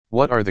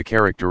What are the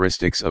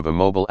characteristics of a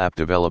mobile app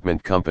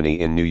development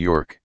company in New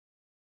York?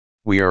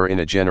 We are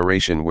in a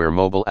generation where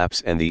mobile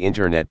apps and the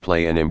internet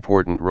play an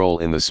important role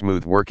in the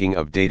smooth working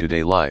of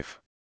day-to-day life.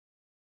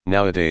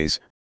 Nowadays,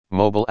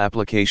 mobile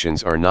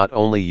applications are not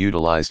only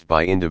utilized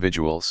by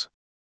individuals.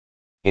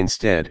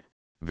 Instead,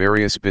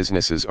 various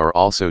businesses are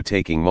also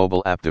taking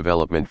mobile app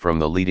development from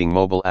the leading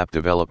mobile app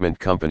development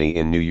company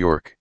in New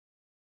York.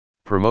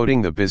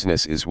 Promoting the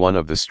business is one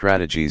of the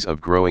strategies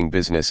of growing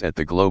business at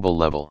the global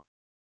level.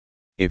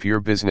 If your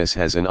business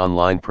has an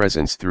online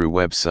presence through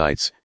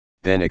websites,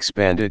 then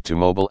expand it to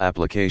mobile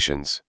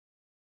applications.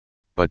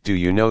 But do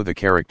you know the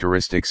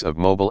characteristics of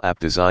mobile app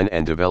design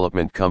and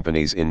development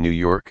companies in New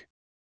York?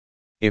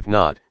 If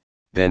not,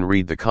 then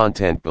read the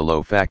content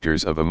below.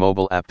 Factors of a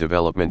mobile app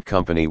development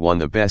company. 1.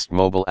 The best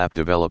mobile app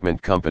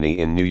development company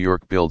in New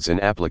York builds an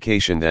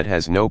application that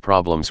has no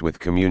problems with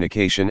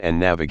communication and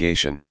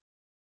navigation.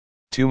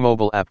 2.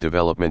 Mobile app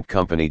development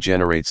company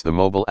generates the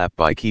mobile app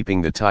by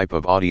keeping the type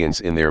of audience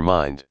in their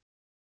mind.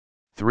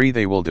 3.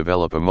 They will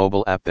develop a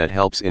mobile app that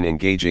helps in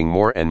engaging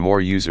more and more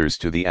users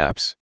to the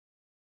apps.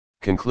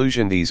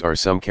 Conclusion: these are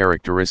some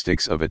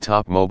characteristics of a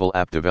top mobile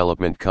app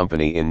development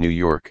company in New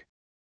York.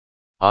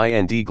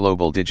 IND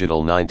Global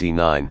Digital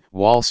 99,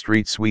 Wall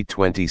Street Suite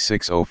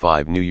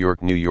 2605, New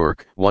York, New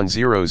York,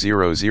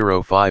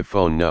 10005.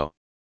 Phone no.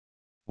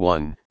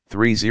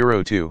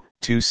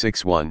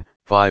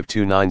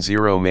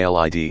 1-302-261-5290. Mail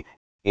ID,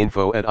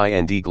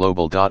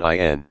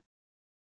 info@indglobal.in.